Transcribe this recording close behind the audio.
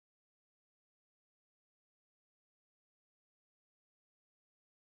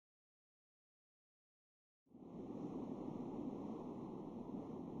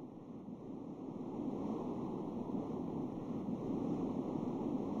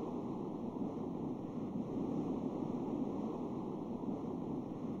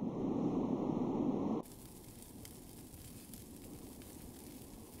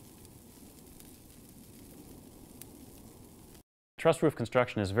Truss roof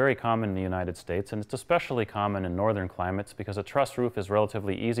construction is very common in the United States, and it's especially common in northern climates because a truss roof is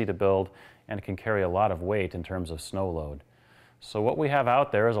relatively easy to build and can carry a lot of weight in terms of snow load. So what we have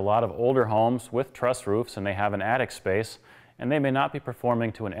out there is a lot of older homes with truss roofs, and they have an attic space, and they may not be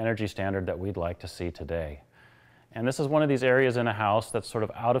performing to an energy standard that we'd like to see today. And this is one of these areas in a house that's sort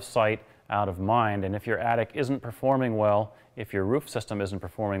of out of sight, out of mind, and if your attic isn't performing well, if your roof system isn't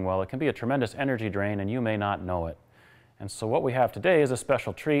performing well, it can be a tremendous energy drain and you may not know it. And so what we have today is a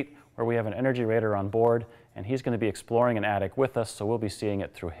special treat where we have an energy rater on board, and he's going to be exploring an attic with us, so we'll be seeing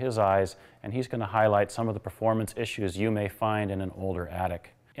it through his eyes, and he's going to highlight some of the performance issues you may find in an older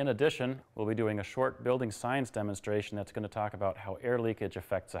attic. In addition, we'll be doing a short building science demonstration that's going to talk about how air leakage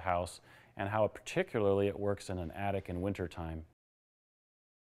affects a house and how particularly it works in an attic in wintertime.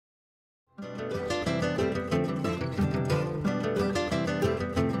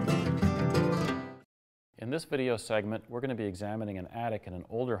 In this video segment, we're going to be examining an attic in an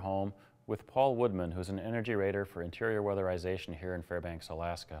older home with Paul Woodman, who's an energy rater for interior weatherization here in Fairbanks,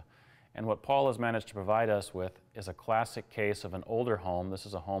 Alaska. And what Paul has managed to provide us with is a classic case of an older home. This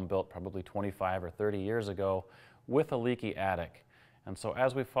is a home built probably 25 or 30 years ago with a leaky attic. And so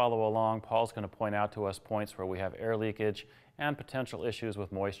as we follow along, Paul's going to point out to us points where we have air leakage and potential issues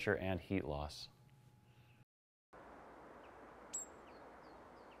with moisture and heat loss.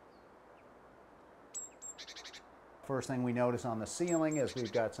 First thing we notice on the ceiling is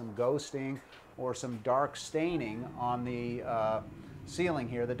we've got some ghosting or some dark staining on the ceiling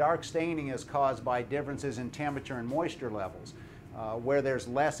here. The dark staining is caused by differences in temperature and moisture levels. Where there's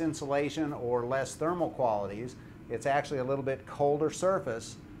less insulation or less thermal qualities, it's actually a little bit colder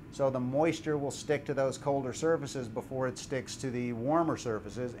surface, so the moisture will stick to those colder surfaces before it sticks to the warmer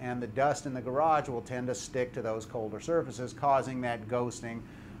surfaces, and the dust in the garage will tend to stick to those colder surfaces, causing that ghosting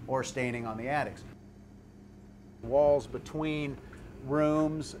or staining on the attics. Walls between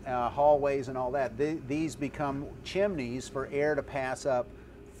rooms, hallways and all that, these become chimneys for air to pass up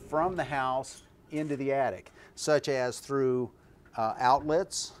from the house into the attic, such as through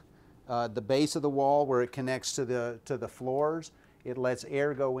outlets, the base of the wall where it connects to the floors. It lets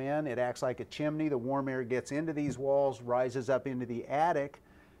air go in. It acts like a chimney. The warm air gets into these walls, rises up into the attic,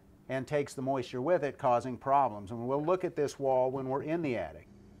 and takes the moisture with it, causing problems. And we'll look at this wall when we're in the attic.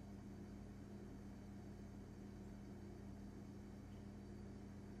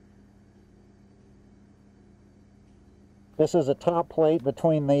 This is a top plate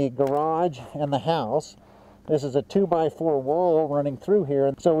between the garage and the house. This is a 2x4 wall running through here,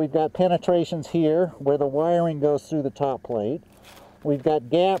 and so we've got penetrations here where the wiring goes through the top plate. We've got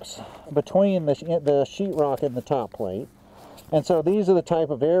gaps between the sheetrock and the top plate, and so these are the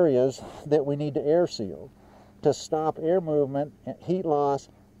type of areas that we need to air seal to stop air movement, heat loss,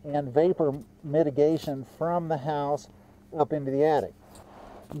 and vapor mitigation from the house up into the attic.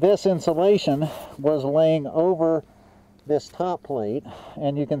 This insulation was laying over this top plate,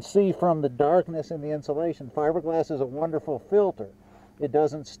 and you can see from the darkness in the insulation, fiberglass is a wonderful filter. It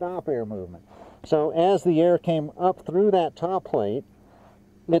doesn't stop air movement. So as the air came up through that top plate,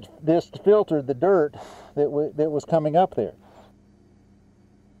 this filtered the dirt that was coming up there.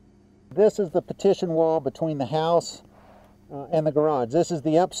 This is the partition wall between the house and the garage. This is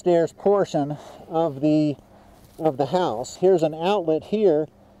the upstairs portion of the house. Here's an outlet here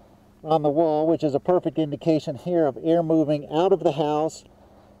on the wall, which is a perfect indication here of air moving out of the house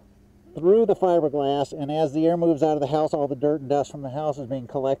through the fiberglass, and as the air moves out of the house, all the dirt and dust from the house is being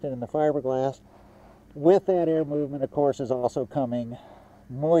collected in the fiberglass. With that air movement, of course, is also coming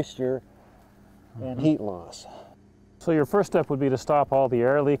moisture and heat loss. So your first step would be to stop all the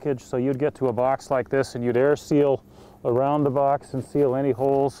air leakage. So you'd get to a box like this and you'd air seal around the box and seal any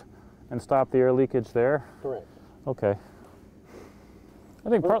holes and stop the air leakage there? Correct. Okay. I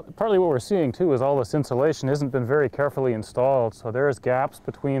think partly what we're seeing too is all this insulation hasn't been very carefully installed, so there's gaps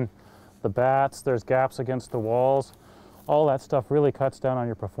between the bats, there's gaps against the walls. All that stuff really cuts down on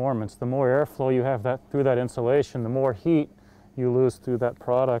your performance. The more airflow you have through that insulation, the more heat you lose through that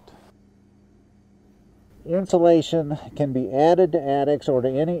product. Insulation can be added to attics or to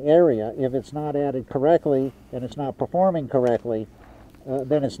any area. If it's not added correctly and it's not performing correctly,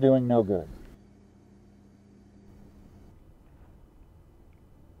 then it's doing no good.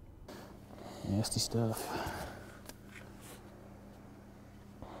 Nasty stuff.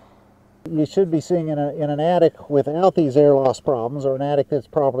 You should be seeing in an attic without these air loss problems, or an attic that's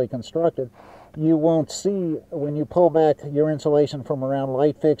properly constructed, you won't see, when you pull back your insulation from around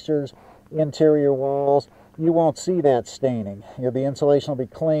light fixtures, interior walls, you won't see that staining. The insulation will be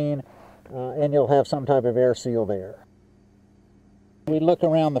clean, and you'll have some type of air seal there. We look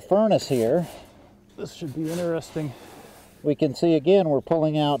around the furnace here. This should be interesting. we can see again we're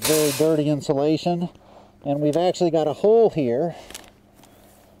pulling out very dirty insulation, and we've actually got a hole here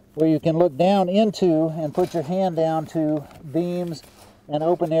where you can look down into and put your hand down to beams and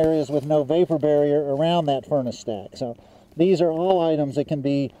open areas with no vapor barrier around that furnace stack. So these are all items that can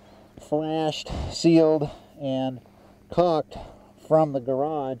be flashed, sealed, and caulked from the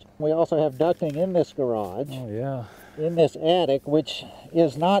garage. We also have ducting in this garage. Oh yeah. In this attic, which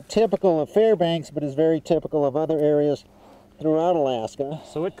is not typical of Fairbanks, but is very typical of other areas throughout Alaska.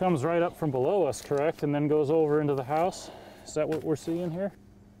 So it comes right up from below us, correct? And then goes over into the house? Is that what we're seeing here?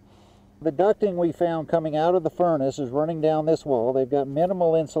 The ducting we found coming out of the furnace is running down this wall. They've got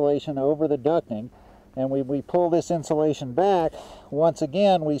minimal insulation over the ducting, and we pull this insulation back. Once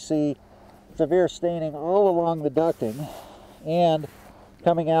again, we see severe staining all along the ducting and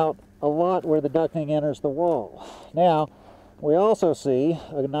coming out a lot where the ducting enters the wall. Now, we also see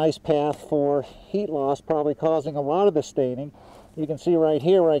a nice path for heat loss, probably causing a lot of the staining. You can see right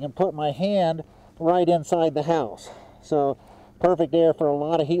here where I can put my hand right inside the house. So perfect area for a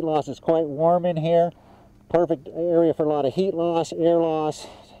lot of heat loss. It's quite warm in here. Perfect area for a lot of heat loss, air loss.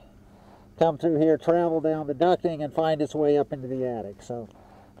 Come through here, travel down the ducting, and find its way up into the attic. So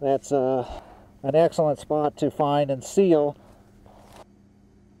that's an excellent spot to find and seal.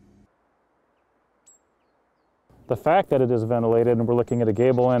 The fact that it is ventilated, and we're looking at a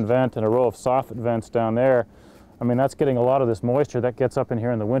gable end vent and a row of soffit vents down there, I mean, that's getting a lot of this moisture that gets up in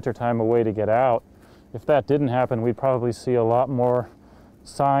here in the wintertime a way to get out. If that didn't happen, we'd probably see a lot more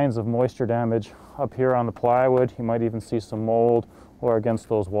signs of moisture damage up here on the plywood. You might even see some mold or against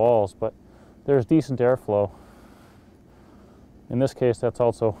those walls, but there's decent airflow. In this case, that's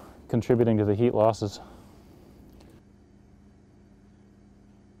also contributing to the heat losses.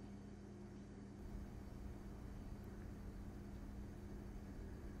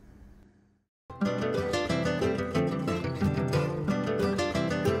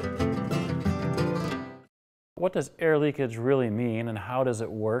 What does air leakage really mean, and how does it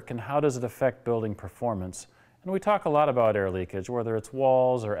work, and how does it affect building performance? And we talk a lot about air leakage, whether it's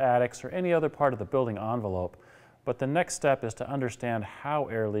walls or attics or any other part of the building envelope. But the next step is to understand how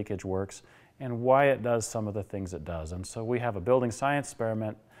air leakage works and why it does some of the things it does. And so we have a building science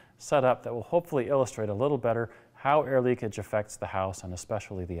experiment set up that will hopefully illustrate a little better how air leakage affects the house and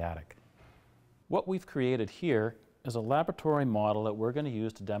especially the attic. What we've created here is a laboratory model that we're going to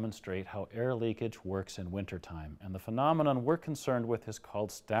use to demonstrate how air leakage works in wintertime. And the phenomenon we're concerned with is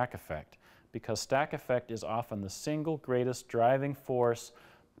called stack effect, because stack effect is often the single greatest driving force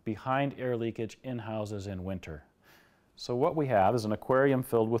behind air leakage in houses in winter. So what we have is an aquarium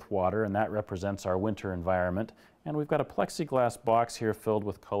filled with water, and that represents our winter environment. And we've got a plexiglass box here filled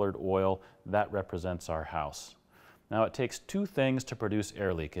with colored oil. That represents our house. Now, it takes two things to produce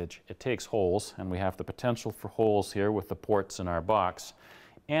air leakage. It takes holes, and we have the potential for holes here with the ports in our box.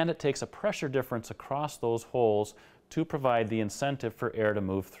 And it takes a pressure difference across those holes to provide the incentive for air to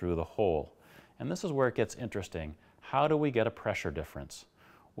move through the hole. And this is where it gets interesting. How do we get a pressure difference?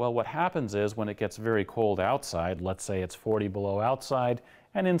 Well, what happens is when it gets very cold outside, let's say it's 40 below outside,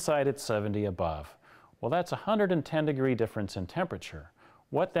 and inside it's 70 above. Well, that's a 110-degree difference in temperature.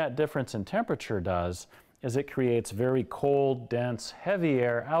 What that difference in temperature does is it creates very cold, dense, heavy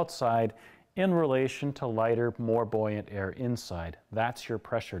air outside in relation to lighter, more buoyant air inside. That's your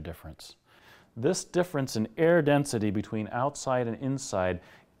pressure difference. This difference in air density between outside and inside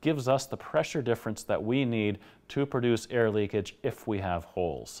gives us the pressure difference that we need to produce air leakage if we have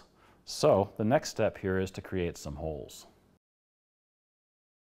holes. So the next step here is to create some holes.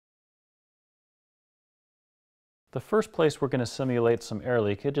 The first place we're going to simulate some air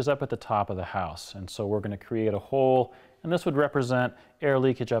leakage is up at the top of the house. And so we're going to create a hole, and this would represent air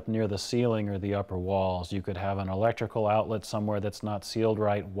leakage up near the ceiling or the upper walls. You could have an electrical outlet somewhere that's not sealed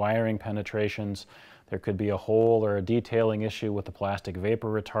right, wiring penetrations. There could be a hole or a detailing issue with the plastic vapor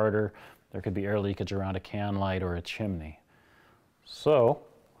retarder. There could be air leakage around a can light or a chimney. So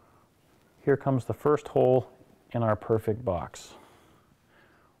here comes the first hole in our perfect box.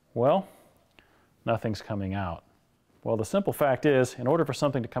 Well, nothing's coming out. Well, the simple fact is, in order for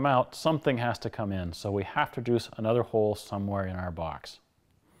something to come out, something has to come in. So we have to produce another hole somewhere in our box.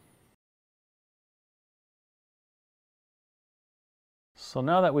 So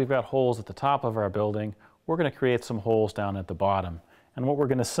now that we've got holes at the top of our building, we're going to create some holes down at the bottom. And what we're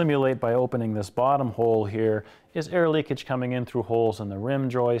going to simulate by opening this bottom hole here is air leakage coming in through holes in the rim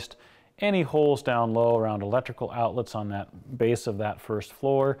joist, any holes down low around electrical outlets on that base of that first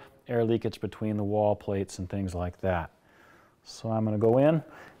floor, air leakage between the wall plates and things like that. So I'm going to go in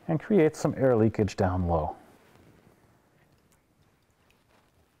and create some air leakage down low.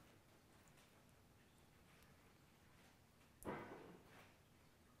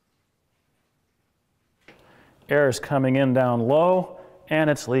 air is coming in down low, and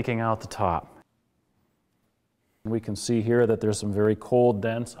it's leaking out the top. We can see here that there's some very cold,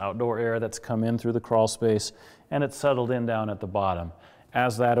 dense outdoor air that's come in through the crawl space, and it's settled in down at the bottom.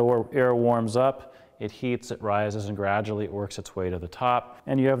 As that air warms up, it heats, it rises, and gradually it works its way to the top.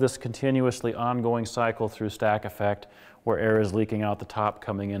 And you have this continuously ongoing cycle through stack effect where air is leaking out the top,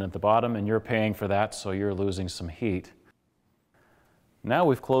 coming in at the bottom, and you're paying for that, so you're losing some heat. Now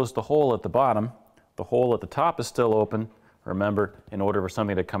we've closed the hole at the bottom. The hole at the top is still open. Remember, in order for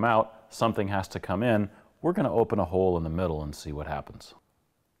something to come out, something has to come in. We're going to open a hole in the middle and see what happens.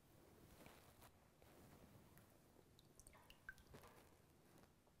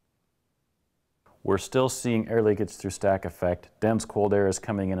 We're still seeing air leakage through stack effect. Dense cold air is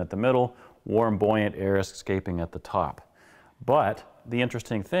coming in at the middle, warm buoyant air is escaping at the top. But the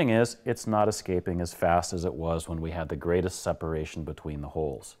interesting thing is, it's not escaping as fast as it was when we had the greatest separation between the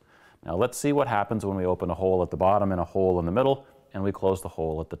holes. Now let's see what happens when we open a hole at the bottom and a hole in the middle, and we close the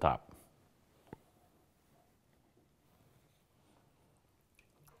hole at the top.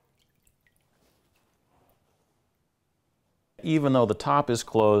 Even though the top is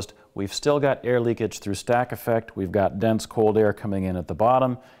closed, we've still got air leakage through stack effect, we've got dense cold air coming in at the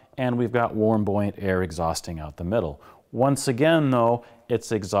bottom, and we've got warm buoyant air exhausting out the middle. Once again though,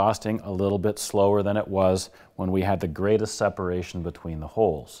 it's exhausting a little bit slower than it was when we had the greatest separation between the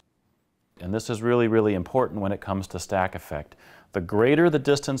holes. And this is really, really important when it comes to stack effect. The greater the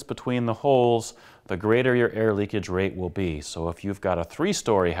distance between the holes, the greater your air leakage rate will be. So if you've got a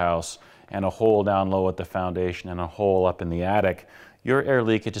 3-story house and a hole down low at the foundation and a hole up in the attic, your air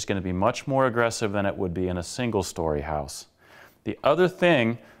leakage is going to be much more aggressive than it would be in a single-story house. The other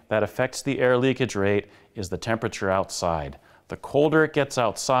thing that affects the air leakage rate is the temperature outside. The colder it gets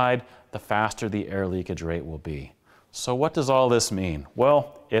outside, the faster the air leakage rate will be. So what does all this mean?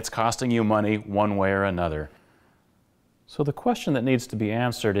 Well, it's costing you money one way or another. So the question that needs to be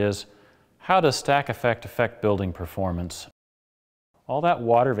answered is, how does stack effect affect building performance? All that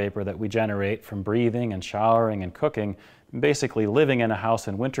water vapor that we generate from breathing and showering and cooking, basically living in a house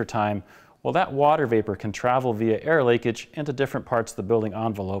in wintertime, well, that water vapor can travel via air leakage into different parts of the building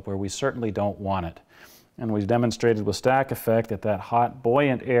envelope where we certainly don't want it. And we've demonstrated with stack effect that that hot,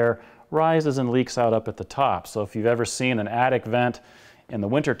 buoyant air rises and leaks out up at the top. So if you've ever seen an attic vent in the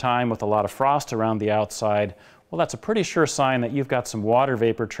wintertime with a lot of frost around the outside, well, that's a pretty sure sign that you've got some water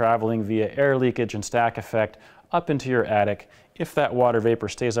vapor traveling via air leakage and stack effect up into your attic. If that water vapor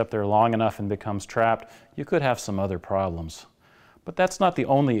stays up there long enough and becomes trapped, you could have some other problems. But that's not the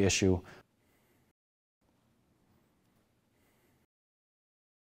only issue.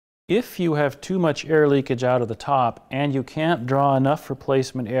 If you have too much air leakage out of the top and you can't draw enough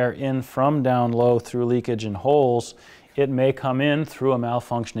replacement air in from down low through leakage in holes, it may come in through a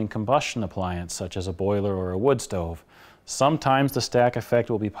malfunctioning combustion appliance such as a boiler or a wood stove. Sometimes the stack effect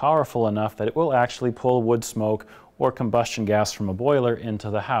will be powerful enough that it will actually pull wood smoke or combustion gas from a boiler into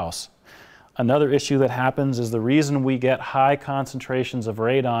the house. Another issue that happens is the reason we get high concentrations of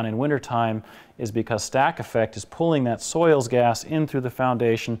radon in wintertime is because stack effect is pulling that soils gas in through the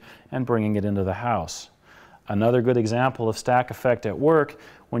foundation and bringing it into the house. Another good example of stack effect at work,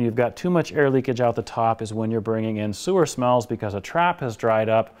 when you've got too much air leakage out the top, is when you're bringing in sewer smells because a trap has dried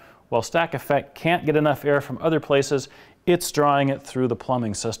up. While stack effect can't get enough air from other places, it's drawing it through the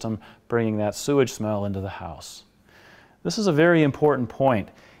plumbing system, bringing that sewage smell into the house. This is a very important point.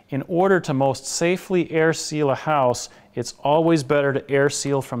 In order to most safely air seal a house, it's always better to air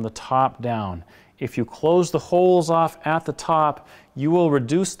seal from the top down. If you close the holes off at the top, you will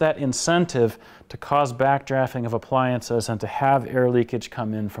reduce that incentive to cause backdrafting of appliances and to have air leakage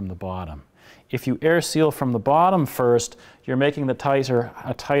come in from the bottom. If you air seal from the bottom first, you're making a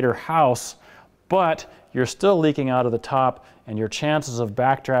tighter house, but you're still leaking out of the top, and your chances of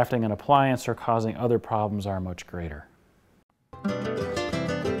backdrafting an appliance or causing other problems are much greater.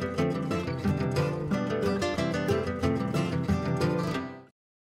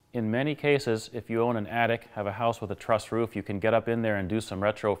 In many cases, if you own an attic, have a house with a truss roof, you can get up in there and do some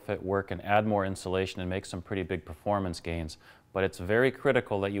retrofit work and add more insulation and make some pretty big performance gains. But it's very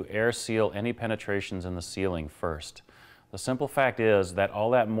critical that you air seal any penetrations in the ceiling first. The simple fact is that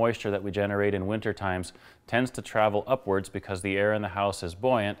all that moisture that we generate in winter times tends to travel upwards because the air in the house is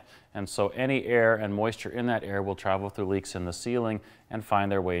buoyant, and so any air and moisture in that air will travel through leaks in the ceiling and find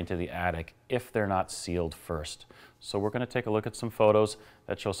their way into the attic if they're not sealed first. So we're going to take a look at some photos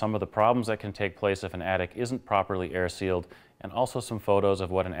that show some of the problems that can take place if an attic isn't properly air sealed, and also some photos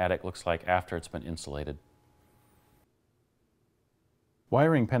of what an attic looks like after it's been insulated.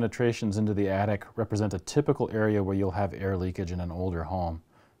 Wiring penetrations into the attic represent a typical area where you'll have air leakage in an older home.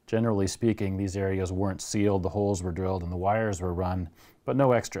 Generally speaking, these areas weren't sealed, the holes were drilled, and the wires were run, but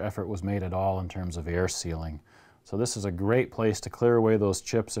no extra effort was made at all in terms of air sealing. So this is a great place to clear away those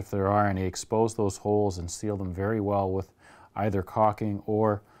chips if there are any, expose those holes and seal them very well with either caulking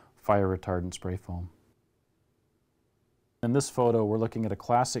or fire retardant spray foam. In this photo, we're looking at a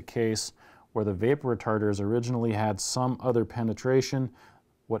classic case where the vapor retarders originally had some other penetration.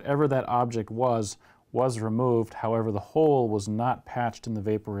 Whatever that object was removed. However, the hole was not patched in the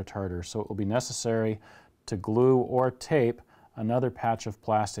vapor retarder, so it will be necessary to glue or tape another patch of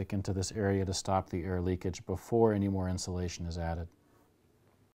plastic into this area to stop the air leakage before any more insulation is added.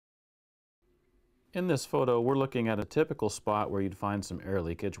 In this photo, we're looking at a typical spot where you'd find some air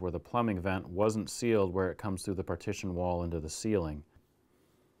leakage where the plumbing vent wasn't sealed where it comes through the partition wall into the ceiling.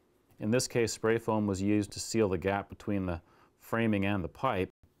 In this case, spray foam was used to seal the gap between the framing and the pipe.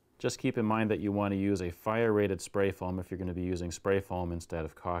 Just keep in mind that you want to use a fire-rated spray foam if you're going to be using spray foam instead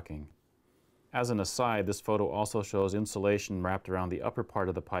of caulking. As an aside, this photo also shows insulation wrapped around the upper part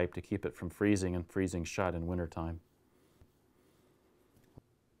of the pipe to keep it from freezing and freezing shut in wintertime.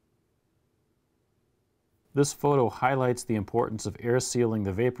 This photo highlights the importance of air sealing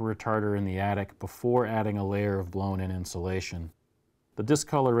the vapor retarder in the attic before adding a layer of blown-in insulation. The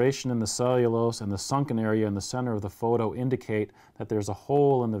discoloration in the cellulose and the sunken area in the center of the photo indicate that there's a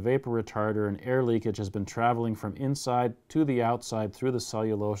hole in the vapor retarder and air leakage has been traveling from inside to the outside through the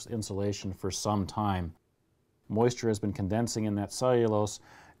cellulose insulation for some time. Moisture has been condensing in that cellulose,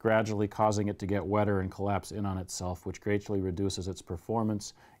 gradually causing it to get wetter and collapse in on itself, which greatly reduces its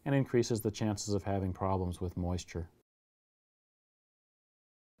performance and increases the chances of having problems with moisture.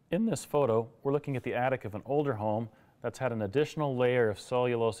 In this photo, we're looking at the attic of an older home that's had an additional layer of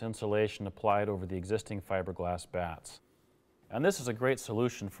cellulose insulation applied over the existing fiberglass batts. And this is a great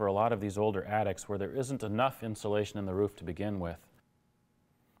solution for a lot of these older attics where there isn't enough insulation in the roof to begin with.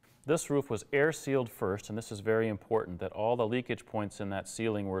 This roof was air sealed first, and this is very important that all the leakage points in that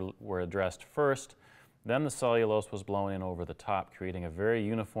ceiling were addressed first. Then the cellulose was blown in over the top, creating a very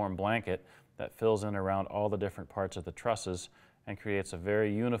uniform blanket that fills in around all the different parts of the trusses and creates a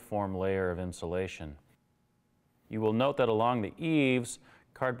very uniform layer of insulation. You will note that along the eaves,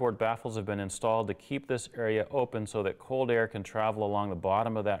 cardboard baffles have been installed to keep this area open so that cold air can travel along the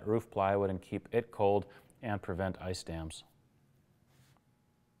bottom of that roof plywood and keep it cold and prevent ice dams.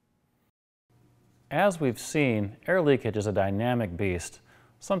 As we've seen, air leakage is a dynamic beast.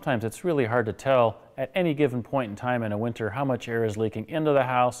 Sometimes it's really hard to tell at any given point in time in a winter how much air is leaking into the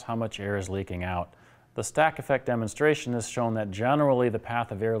house, how much air is leaking out. The stack effect demonstration has shown that generally the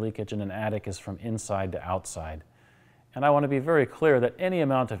path of air leakage in an attic is from inside to outside. And I want to be very clear that any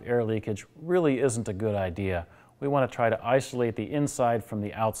amount of air leakage really isn't a good idea. We want to try to isolate the inside from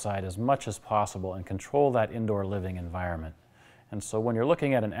the outside as much as possible and control that indoor living environment. And so when you're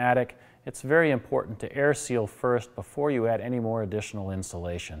looking at an attic, it's very important to air seal first before you add any more additional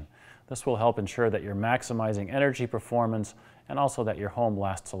insulation. This will help ensure that you're maximizing energy performance and also that your home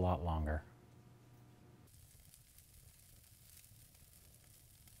lasts a lot longer.